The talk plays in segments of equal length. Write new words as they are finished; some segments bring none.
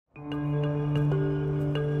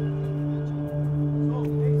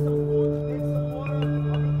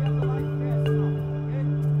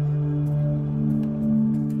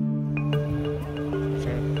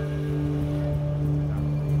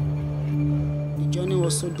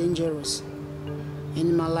was so dangerous. And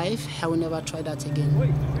in my life, I will never try that again.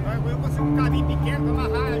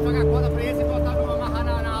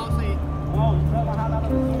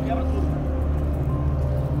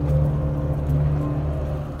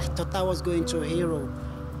 I thought I was going to Europe.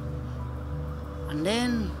 And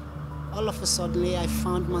then, all of a sudden, I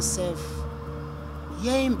found myself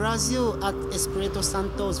here in Brazil at Espírito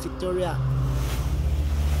Santos, Victoria.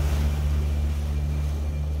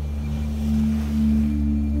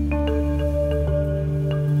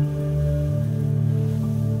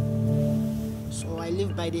 So I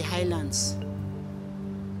live by the highlands.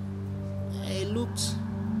 I looked,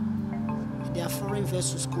 there are foreign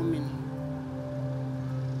vessels coming.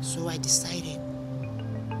 So I decided,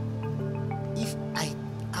 if I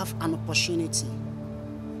have an opportunity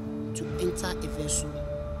to enter a vessel,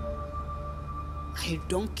 I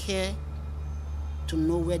don't care to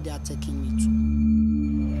know where they are taking me to.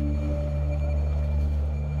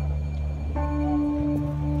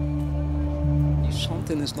 If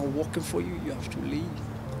something is not working for you, you have to leave.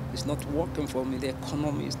 It's not working for me. The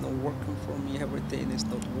economy is not working for me. Everything is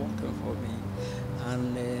not working for me.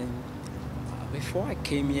 And before I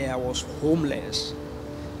came here, I was homeless.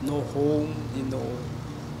 No home,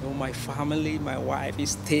 my family, my wife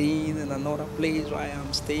is staying in another place where I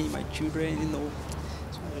am staying, my children,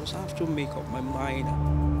 So I just have to make up my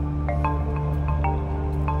mind.